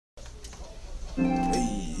Hey.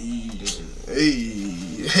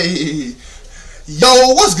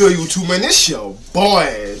 Yo, what's good, YouTube, man? This your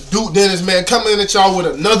boy, Duke Dennis, man, coming in at y'all with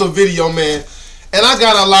another video, man. And I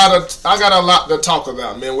got a lot to talk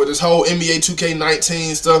about, man, with this whole NBA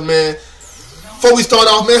 2K19 stuff, man. Before we start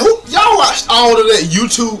off, man, y'all watched all of that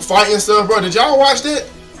YouTube fighting stuff, bro? Did y'all watch that?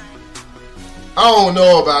 I don't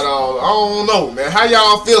know about all. I don't know, man. How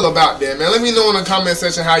y'all feel about that, man? Let me know in the comment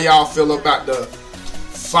section how y'all feel about the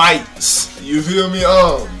fights. You feel me?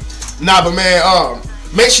 Nah, but man,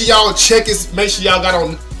 make sure y'all check it. Make sure y'all got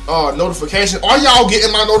on notifications. Are y'all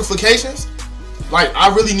getting my notifications? Like,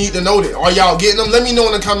 I really need to know that. Are y'all getting them? Let me know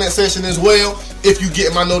in the comment section as well if you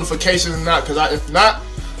get my notifications or not. Cause if not,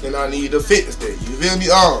 then I need to fix that. You feel me?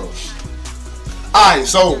 Alright,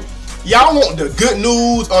 so y'all want the good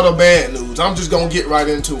news or the bad news? I'm just gonna get right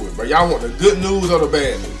into it, bro. Y'all want the good news or the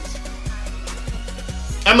bad news?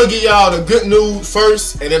 I'm gonna give y'all the good news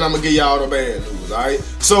first, and then I'm gonna give y'all the bad news. Alright,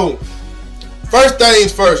 so first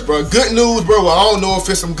things first, bro. Good news, bro. Well, I don't know if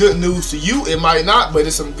it's some good news to you. It might not, but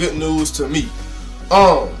it's some good news to me.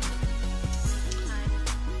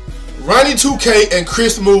 Ronnie 2K and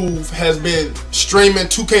Chris Move has been streaming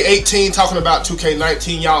 2K18, talking about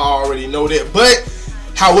 2K19. Y'all already know that. But,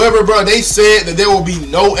 however, bro, they said that there will be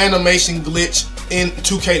no animation glitch in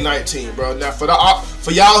 2K19, bro. Now, for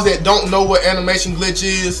y'all that don't know what animation glitch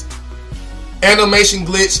is, animation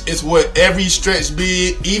glitch is what every stretch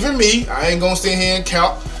bid, even me, I ain't gonna sit here and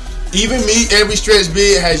count, even me, every stretch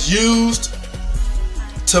bid has used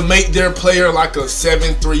to make their player like a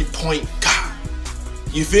 7-3 point guy.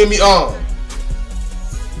 You feel me?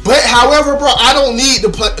 But however, bro, I don't need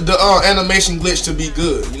the animation glitch to be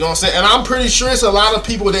good. You know what I'm saying? And I'm pretty sure it's a lot of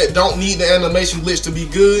people that don't need the animation glitch to be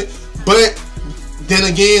good. But then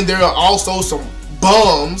again, there are also some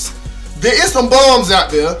bums. There is some bums out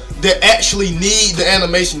there that actually need the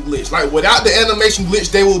animation glitch. Like, without the animation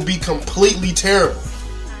glitch, they will be completely terrible.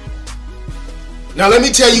 Now, let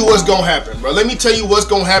me tell you what's gonna happen, bro. Let me tell you what's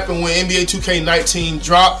gonna happen when NBA 2K19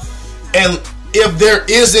 drop. And if there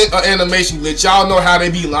isn't an animation glitch, y'all know how they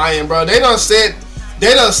be lying, bro. They done said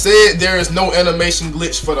there is no animation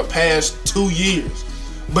glitch for the past 2 years.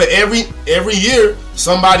 But every year,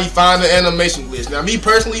 somebody find an animation glitch. Now, me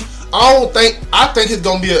personally, I think it's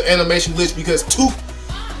gonna be an animation glitch because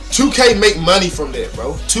 2K make money from that,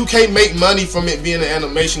 bro. 2K make money from it being an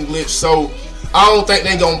animation glitch, so I don't think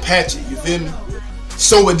they gonna patch it. You feel me?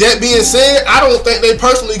 So with that being said, I don't think they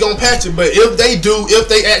personally gonna patch it. But if they do, if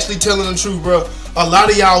they actually telling the truth, bro, a lot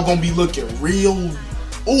of y'all gonna be looking real.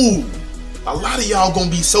 Ooh, a lot of y'all gonna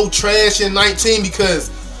be so trash in 19 because,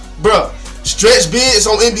 bro, stretch bids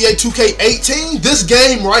on NBA 2K18. This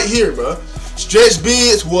game right here, bro. Stretch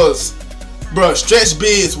bids was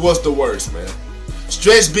the worst, man.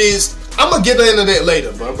 Stretch bids, I'm gonna get into that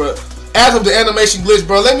later, bro. But as of the animation glitch,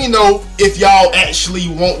 bro, let me know if y'all actually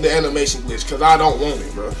want the animation glitch, because I don't want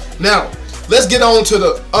it, bro. Now, let's get on to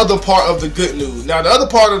the other part of the good news. Now, the other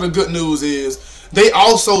part of the good news is they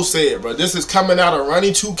also said, bro, this is coming out of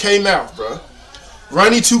Ronnie 2K mouth, bro.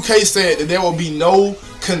 Ronnie 2K said that there will be no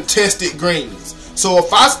contested greens. So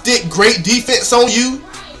if I stick great defense on you,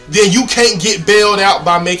 then you can't get bailed out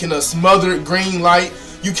by making a smothered green light.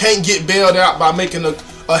 You can't get bailed out by making a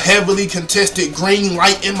heavily contested green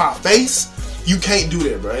light in my face. You can't do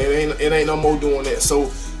that, bro. It ain't no more doing that.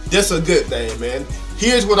 So that's a good thing, man.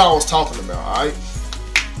 Here's what I was talking about, alright?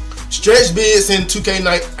 Stretch bids in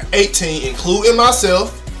 2K18, including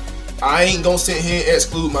myself. I ain't gonna sit here and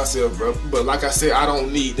exclude myself, bro. But like I said, I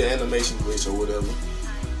don't need the animation glitch or whatever.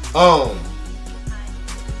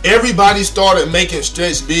 Everybody started making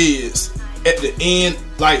stretch bids at the end,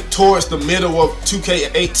 like towards the middle of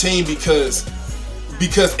 2K18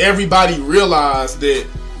 because everybody realized that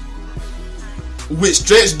with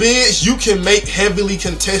stretch bids you can make heavily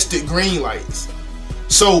contested green lights.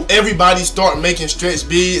 So everybody started making stretch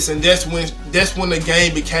bids, and that's when the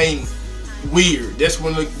game became weird. That's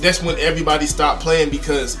when everybody stopped playing,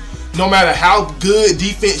 because no matter how good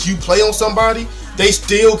defense you play on somebody, they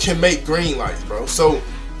still can make green lights, bro. So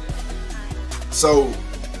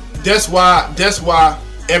that's why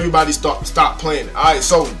everybody stopped playing it. Alright,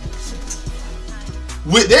 so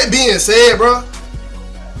with that being said, bro,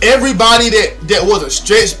 everybody that was a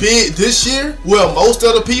stretch bid this year, well, most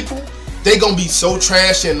of the people, they gonna be so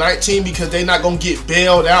trash in 19 because they not gonna get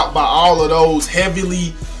bailed out by all of those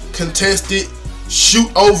heavily contested shoot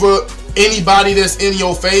over anybody that's in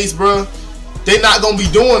your face, bro. They not gonna be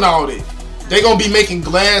doing all that. They gonna be making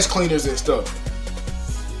glass cleaners and stuff.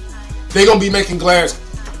 They gonna be making glass.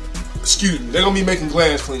 Excuse me. They gonna be making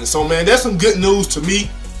glass cleaners. So man, that's some good news to me.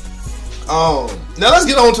 Now let's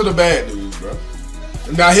get on to the bad news, bro.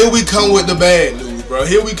 Now here we come with the bad news, bro.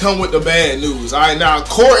 Here we come with the bad news. All right, now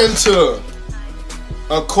according to,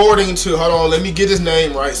 hold on, let me get his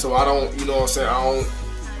name right so I don't, you know what I'm saying, I don't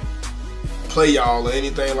play y'all or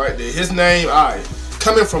anything like that. His name, all right,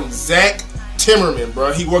 coming from Zach Timmerman,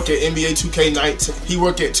 bro. He work at NBA 2K19. He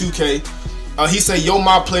work at 2K. He said, yo,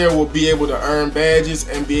 my player will be able to earn badges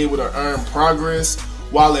and be able to earn progress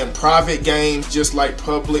while in private games, just like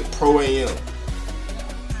public pro AM.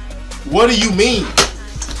 What do you mean?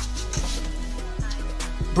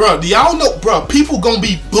 Bro, do y'all know, bro, people gonna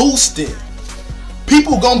be boosting.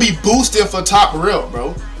 People gonna be boosting for top rep,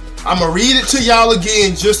 bro. I'ma read it to y'all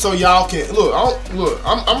again just so y'all can, look,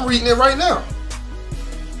 I'm reading it right now.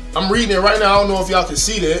 I'm reading it right now. I don't know if y'all can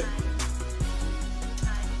see that.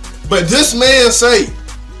 But this man say,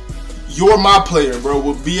 you're my player, bro,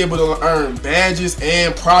 will be able to earn badges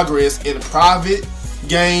and progress in private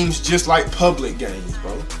games just like public games,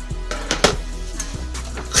 bro.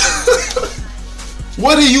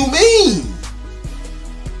 What do you mean?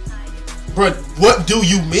 Bro, what do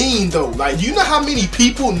you mean though? Like, you know how many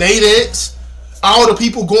people, Nadex, all the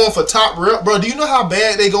people going for top rep, bro? Do you know how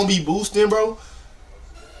bad they gonna be boosting, bro?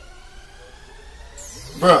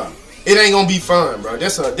 Bro, it ain't gonna be fun, bro.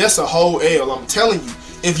 That's a whole L. I'm telling you.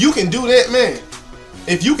 If you can do that, man.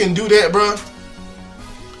 If you can do that, bro.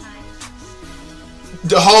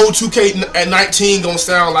 The whole 2K19 gonna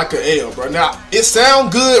sound like an L, bro. Now, it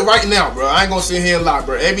sound good right now, bro. I ain't gonna sit here and lie,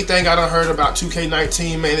 bro. Everything I done heard about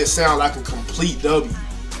 2K19, man, it sound like a complete W.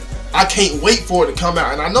 I can't wait for it to come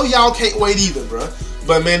out. And I know y'all can't wait either, bro.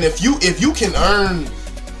 But, man, if you can earn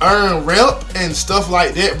rep and stuff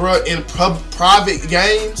like that, bro, in private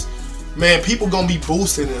games, man, people gonna be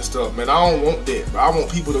boosting and stuff, man. I don't want that, bro. I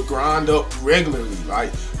want people to grind up regularly.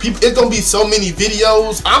 Like, people, it's gonna be so many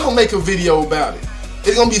videos. I'm gonna make a video about it.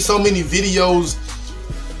 It's gonna be so many videos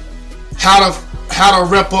how to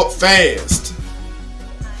rep up fast.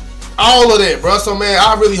 All of that, bro. So, man,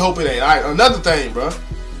 I really hope it ain't. All right, another thing, bro.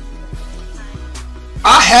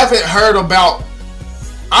 I haven't heard about,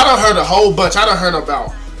 I done heard a whole bunch. I done heard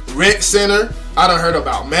about Rec Center. I done heard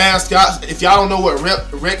about mascots. If y'all don't know what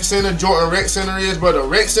Rec Center, Jordan Rec Center is, bro, the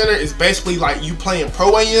Rec Center is basically like you playing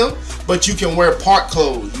Pro AM, but you can wear park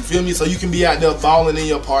clothes. You feel me? So you can be out there balling in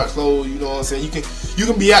your park clothes. You know what I'm saying? You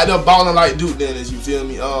can be out there balling like Duke Dennis. You feel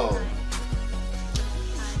me?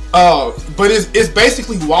 But it's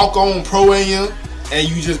basically walk on Pro AM, and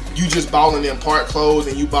you just balling in park clothes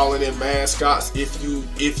and you balling in mascots if you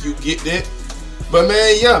get that. But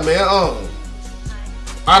man, yeah, man,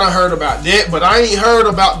 I done heard about that, but I ain't heard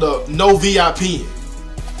about the no VIPing.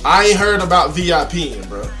 I ain't heard about VIPing,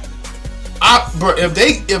 bro. Bro, if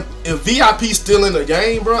VIP still in the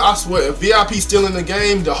game, bro, I swear, if VIP still in the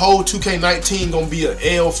game, the whole 2K19 gonna be an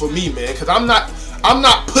L for me, man. Cause I'm not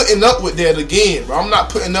putting up with that again, bro. I'm not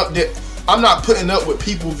putting up with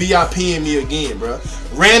people VIPing me again, bro.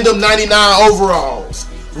 Random 99 overalls,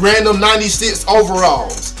 random 96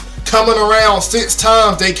 overalls, coming around 6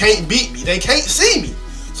 times. They can't beat me. They can't see me.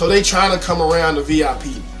 So they trying to come around to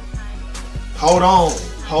VIP. Hold on.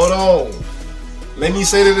 Let me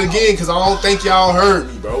say that again, because I don't think y'all heard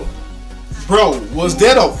me, bro. Bro, was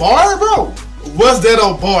that a bar, bro? Was that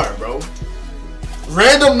a bar, bro?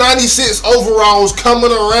 Random 96 overalls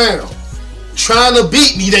coming around, trying to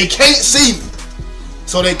beat me. They can't see me.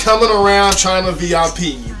 So they coming around trying to VIP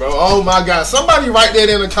me, bro. Oh my God. Somebody write that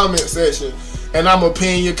in the comment section, and I'm going to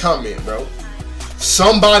pin your comment, bro.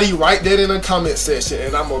 Somebody write that in the comment section,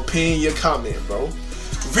 and I'm going to pin your comment, bro.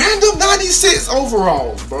 Random 96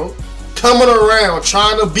 overalls, bro. Coming around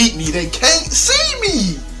trying to beat me. They can't see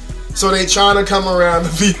me. So they trying to come around to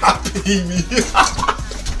VIP me.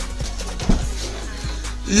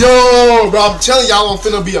 Yo, bro, I'm telling y'all, I'm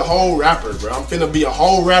finna be a whole rapper, bro. I'm finna be a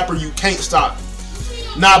whole rapper. You can't stop me.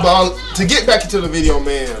 Nah, but to get back into the video,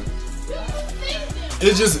 man.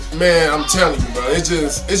 It's just, man, I'm telling you, bro. It's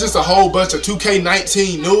just a whole bunch of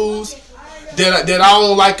 2K19 news that I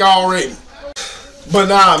don't like already. But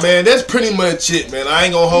nah, man, that's pretty much it, man. I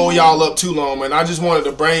ain't gonna hold y'all up too long, man. I just wanted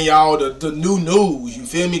to bring y'all the new news, you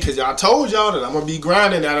feel me? Because y'all told y'all that I'm gonna be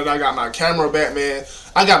grinding now that I got my camera back, man.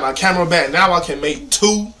 I got my camera back. Now I can make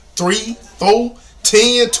 2, 3, 4,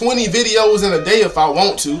 10, 20 videos in a day if I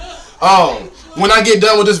want to. When I get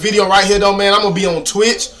done with this video right here, though, man, I'm gonna be on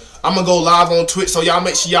Twitch. I'm gonna go live on Twitch, so y'all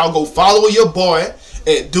make sure y'all go follow your boy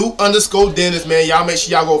at Duke_Dennis, man. Y'all make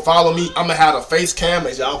sure y'all go follow me. I'm gonna have a face cam,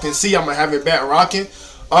 as y'all can see. I'm gonna have it back rocking.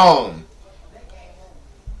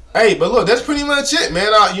 Hey, but look, that's pretty much it,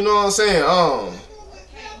 man. You know what I'm saying?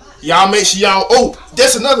 Y'all make sure y'all. Oh,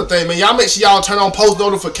 that's another thing, man. Y'all make sure y'all turn on post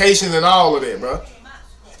notifications and all of that, bro.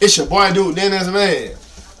 It's your boy Duke Dennis, man.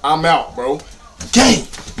 I'm out, bro.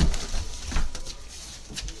 Gang.